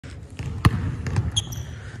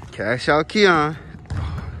Cash out Keon.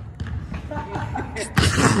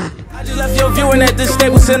 I just left your viewing at the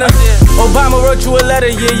Staples Center. Obama wrote you a letter,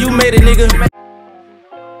 yeah, you made it, nigga.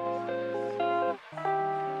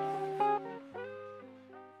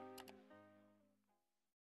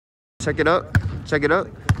 Check it up. Check it up.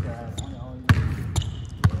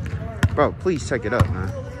 Bro, please check it up,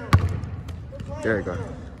 man. There you go.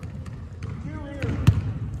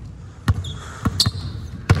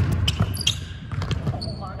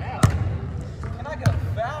 Can I get a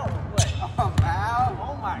foul or what? A foul?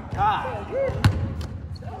 Oh my God.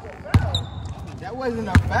 That wasn't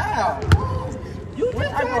a foul. You just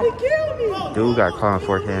tried to kill me. Dude got called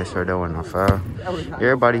for hand, so that wasn't a foul.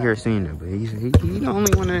 Everybody here seen it, but he the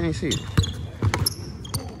only one that ain't seen it.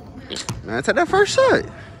 Man, take that first shot.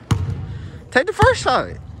 Take the first shot.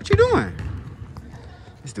 What you doing?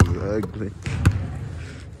 This dude ugly.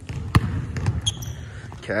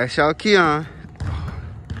 Cash out Keon.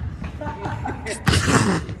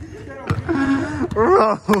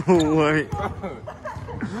 Bro, what?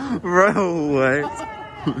 Bro, what?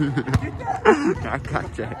 I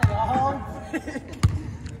got that.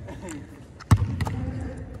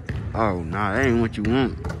 Oh, nah, that ain't what you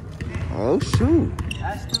want. Oh, shoot.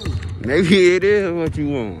 That's two. Maybe it is what you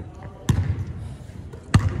want.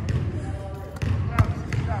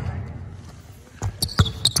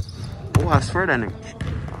 Oh, I swear that nigga.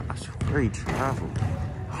 I swear he traveled.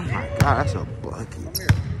 Oh my God, that's a bucket.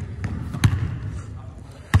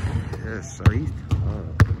 Yes, sir, he's tough.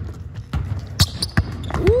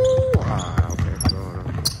 Ooh, okay, hold on.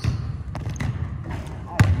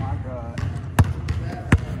 Oh my God.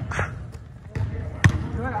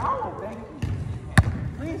 Good, oh, baby.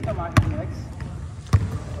 Please come out here next.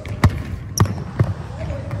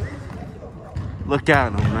 Look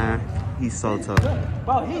at him, man. He's so tough.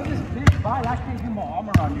 Bro, he just big body. I can't get my arm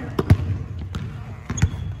around here.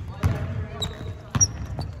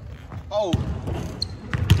 Oh.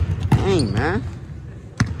 Dang, man.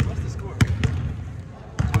 What's the score?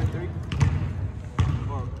 23?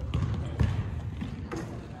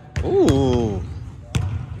 Ooh.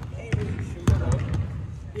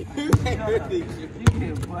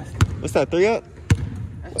 What's that, 3 up?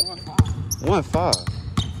 That's 1-5. 1-5.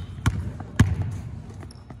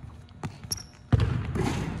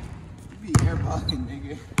 You be airballing,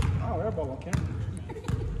 nigga. Oh, airball on camera.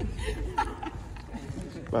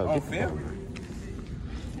 Bro, Oh, get fair.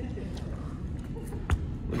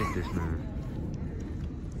 Look at this, man.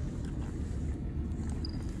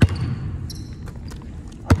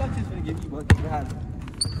 I thought you was gonna give you what you had.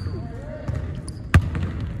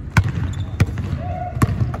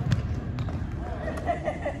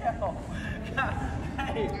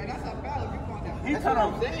 Hey, that's a foul if you call that. He's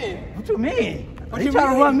trying to say. What you mean? What you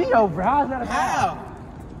trying to run me over? How's that a foul? How?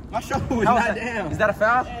 My shoulder was not down. Is that a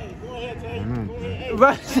foul? Hey, go ahead, Tay.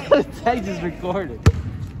 Bro, Tay just recorded.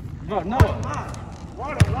 Bro, no.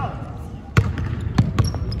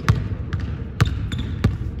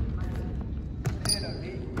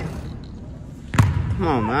 Come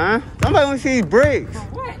on, man. Somebody want to see these bricks.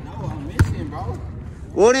 What? No, I'm missing, bro.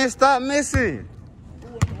 Well, then stop missing.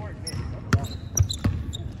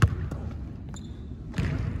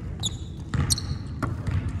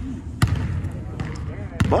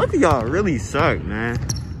 Both of y'all really suck, man.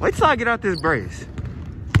 Wait till I get out this brace.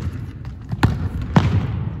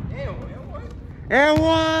 And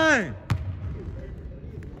one.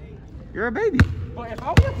 You're a baby. But if I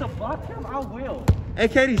want to block him, I will. Hey,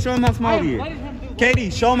 Katie, show him how small he is. Katie,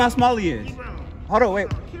 show him how small he is. Hold on,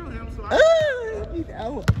 wait. He's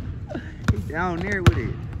down there with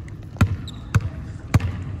it.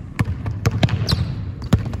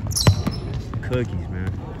 Cookies,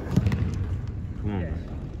 man. Come on, man.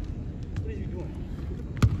 What are you doing?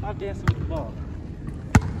 I'm dancing with the ball.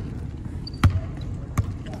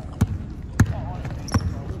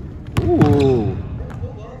 Ooh.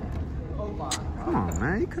 Come on,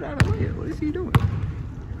 man. He cut out a layup. What is he doing?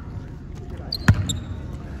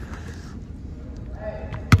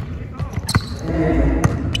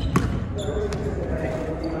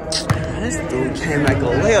 This dude can't make a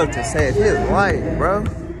layup to save his life, bro.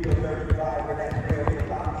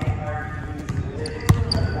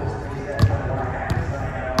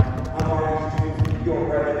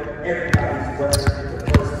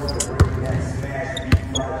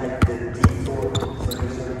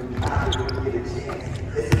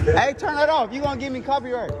 Hey, turn that off. You gonna give me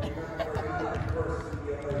copyright.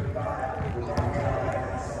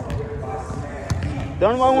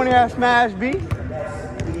 Don't nobody want to have Smash B?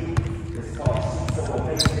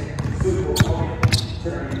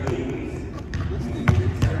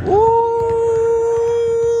 Ooh!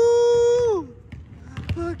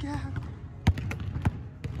 Look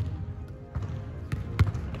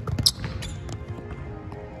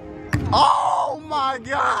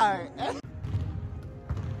God.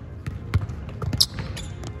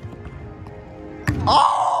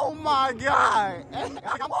 Oh my God.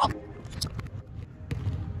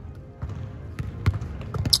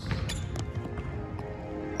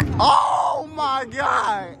 Oh my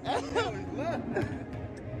God.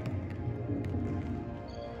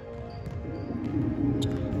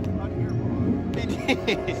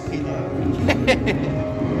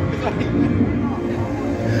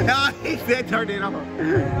 No, he said turn it off.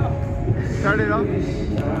 Turn it off.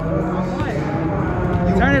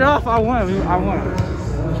 Turn it off. I won. I won.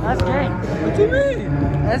 That's game. What you mean?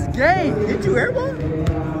 That's game. Did you hear one?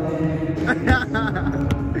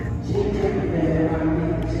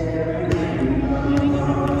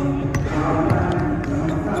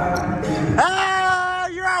 Ah,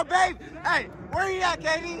 you're out, babe. Hey, where you at,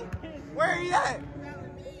 Katie? Where are you at?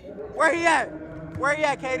 Where he at? Where he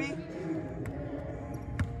at, Katie?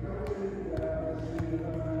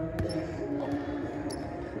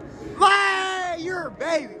 Man, you're a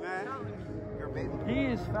baby, man. You're a baby. He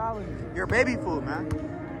is fouling. You're baby food, man.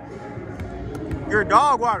 You're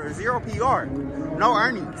dog water, 0 PR. No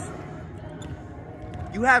earnings.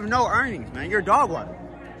 You have no earnings, man. You're dog water.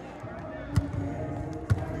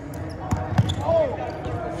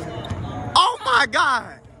 Oh my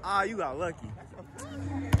God. Ah, you got lucky.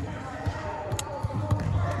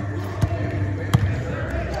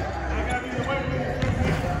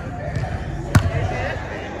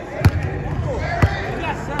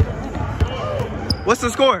 What's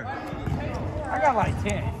the score? I got like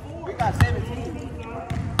 10. We got 17.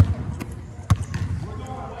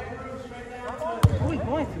 Who are we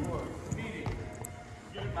going to?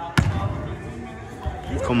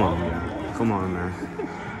 Come on, man. Come on, man.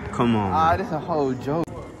 Come on. Ah, this is a whole joke.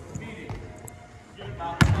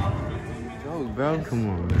 Joke, bro. Come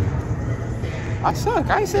on, man. I suck.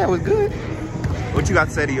 I ain't say I was good. What you got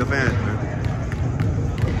to say to your fans, man?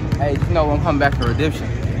 Hey, you know I'm coming back for redemption.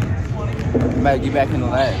 I'm about to get back in the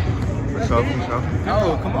lab. For sure, for sure.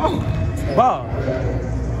 No, come on. Bro,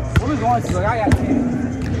 what we going to? Like, I got 10.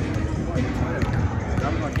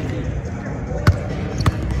 I'm going to continue.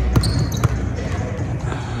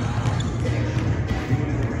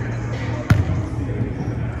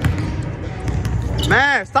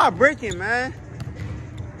 Man, stop breaking, man.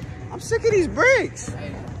 I'm sick of these bricks.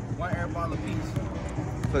 Hey, 1 air ball apiece.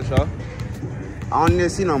 For sure. I don't need to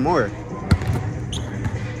see no more.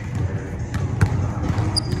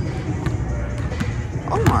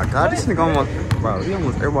 Oh my God, this nigga almost, bro, he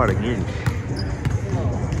almost airballed again.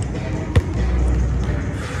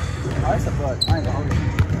 Oh, that's a bug. I ain't gonna hold it.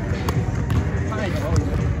 I ain't gonna hold it.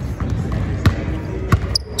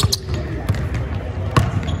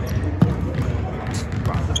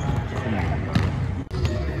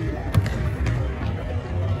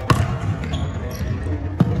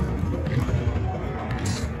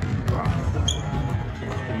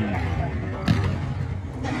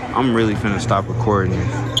 I'm really finna stop recording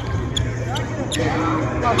this. I'm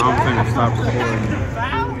finna stop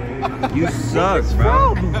recording this. You suck,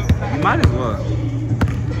 bro. You might as well.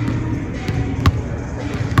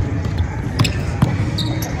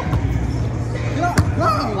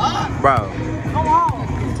 Bro. Come on.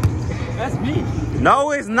 That's me.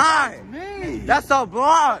 No, it's not. That's me. That's a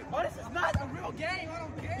block. Oh, this is not a real game. I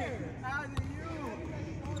don't care. How is it you?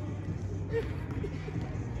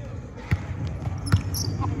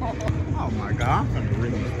 Oh my God, I'm finna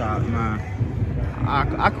really stop, man.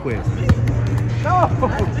 I quit. No.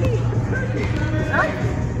 That's me. I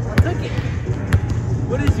took it.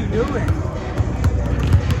 What is you doing?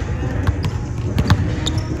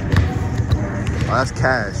 Oh, that's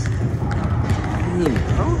cash.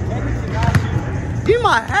 Give me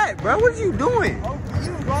my hat, bro. What are you doing? Oh,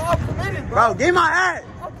 you, bro. I'm committed, bro. Bro, give me my hat.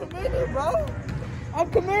 I'm committed, bro. I'm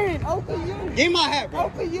committed. Open you. Give me my hat, bro.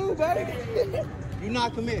 Open you, baby. You're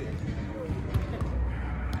not committed.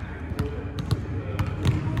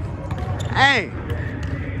 Hey.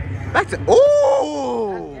 Back to,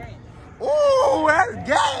 ooh. Ooh, that's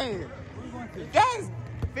game. That's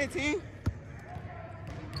 15.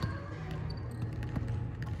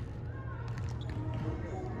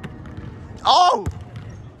 Oh.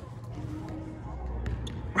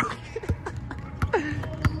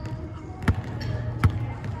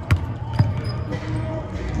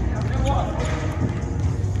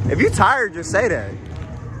 If you tired, just say that.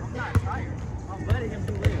 I'm not tired. I'm letting him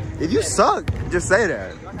do it. If you suck, just say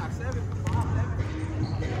that. I got 7.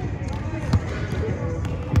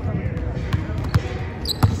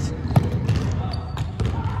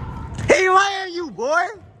 He laying you, boy.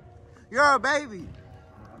 You're a baby.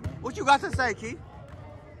 What you got to say, Keith?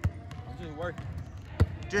 I'm just working.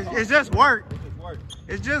 It's just work. work.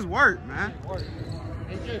 It's just work, man.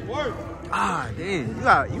 It's just work. Ah, damn.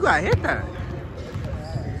 You gotta hit that.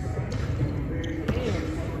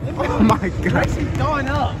 Oh my God. She's throwing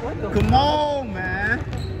up. What the Come on, man.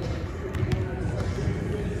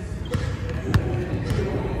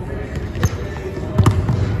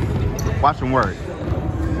 Watch him work.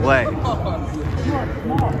 Leg. You are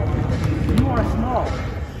small. You are small.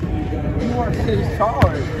 You are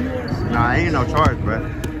charged. Nah, ain't no charge, bro.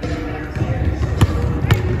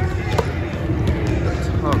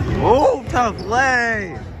 Oh, tough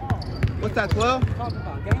leg. What's that, 12? Talking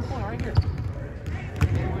about game point right here.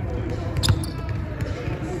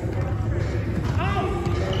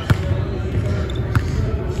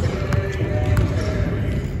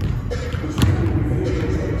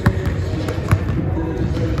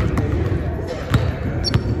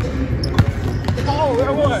 Oh,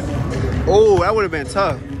 that was. Oh, that would have been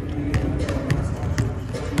tough.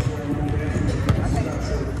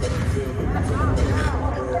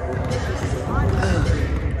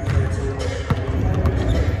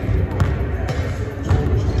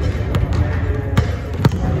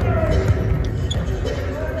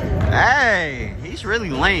 Hey, he's really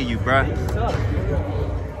laying you, bro.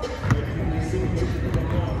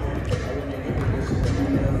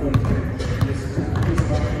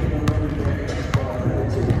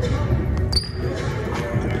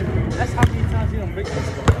 That's how many times you don't break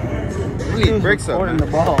this. We need bricks up, man. The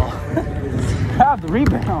ball. Have the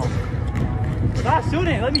rebound. Stop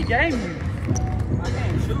shooting. Let me game you. I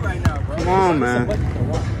can't shoot right now, bro. Come on, man.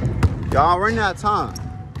 Y'all running out of time.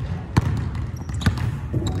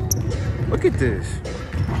 Look at this.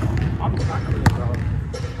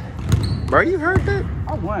 Bro, you heard that?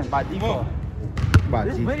 I won by default. By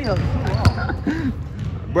This G. video is too long.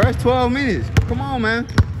 Bro, it's 12 minutes. Come on, man.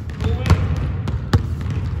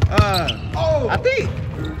 I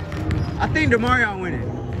think DeMarion winning.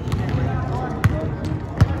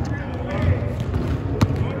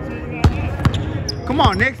 Come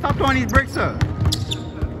on, Nick, stop throwing these bricks up.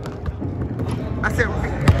 I said,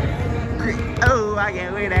 oh, I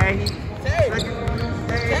can't win that heat.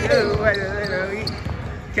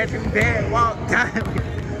 Catch him dead, walk time.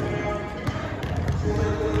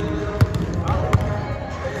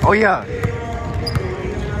 Oh, yeah.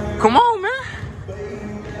 Come on, man.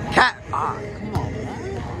 Cat. Ah, come on, man.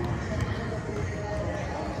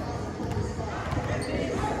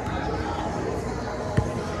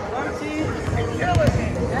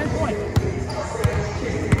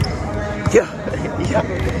 Yeah.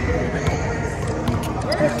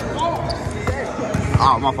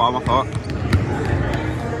 Oh, my fault.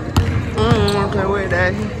 Okay, wait,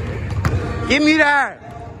 that. Give me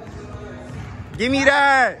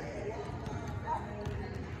that.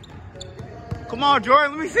 Come on,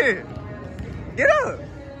 Jordan, let me see it. Get up.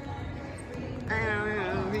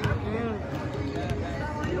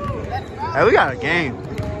 Hey, we got a game.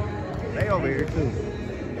 They over here, too.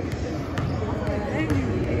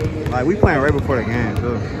 Like, we playing right before the game,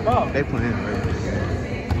 too. Oh. They playing right before the game.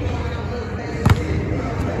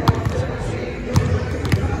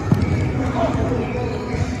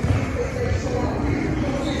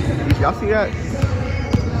 Y'all see that?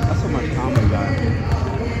 That's so much time we got.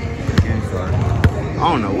 I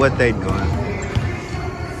don't know what they doing.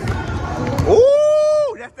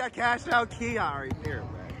 Ooh, that's that cash out Keon right there,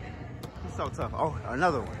 man. He's so tough. Oh,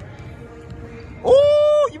 another one.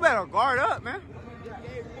 Ooh, you better guard up, man.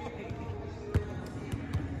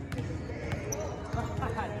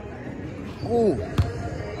 Ooh.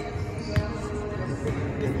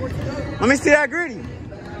 Let me see that gritty.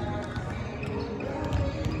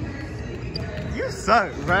 You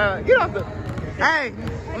suck, bro. Get off the. Hey,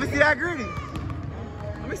 let me see that gritty.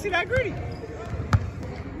 Let me see that gritty.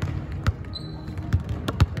 It's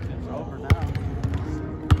over now.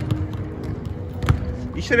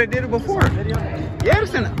 You should have did it before. Yeah,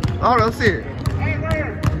 it's in. Oh, let's see it. Hey,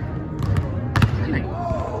 there.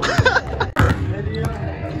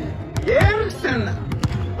 Yeah, it's in.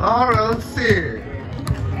 Oh, let's see it.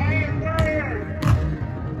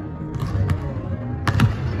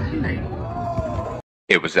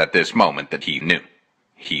 It was at this moment that he knew.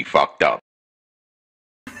 He fucked up.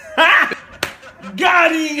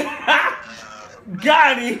 Got him!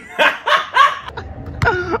 Got him!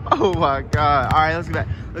 Oh my God. All right, let's get back.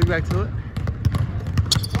 Let's get back to it.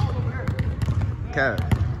 Okay.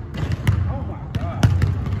 Oh my God.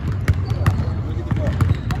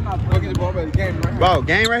 Look at the ball, the game right here. Bro,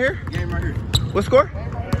 game right here? Game right here. What score?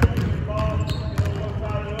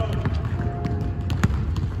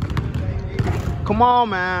 Come on,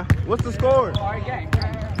 man. What's the score? All right, game.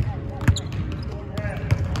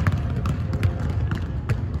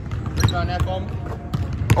 on that for me?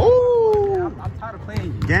 Oh, I'm tired of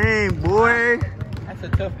playing you. game, boy. That's a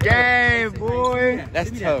tough Game, boy.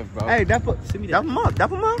 That's tough, bro. Hey, dap him up.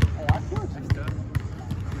 Dap him up.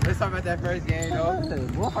 Let's talk about that first game, though.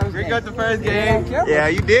 Bring up the first game. Yeah,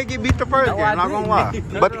 you did get beat the first No, game, I not gonna lie.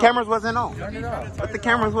 didn't. But the cameras wasn't on. Turn it off. But the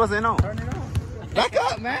cameras wasn't on. Turn it off. Back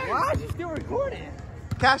up, man. Why is you still recording?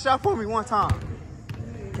 Cash out for me one time.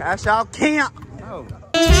 Cash out camp. No.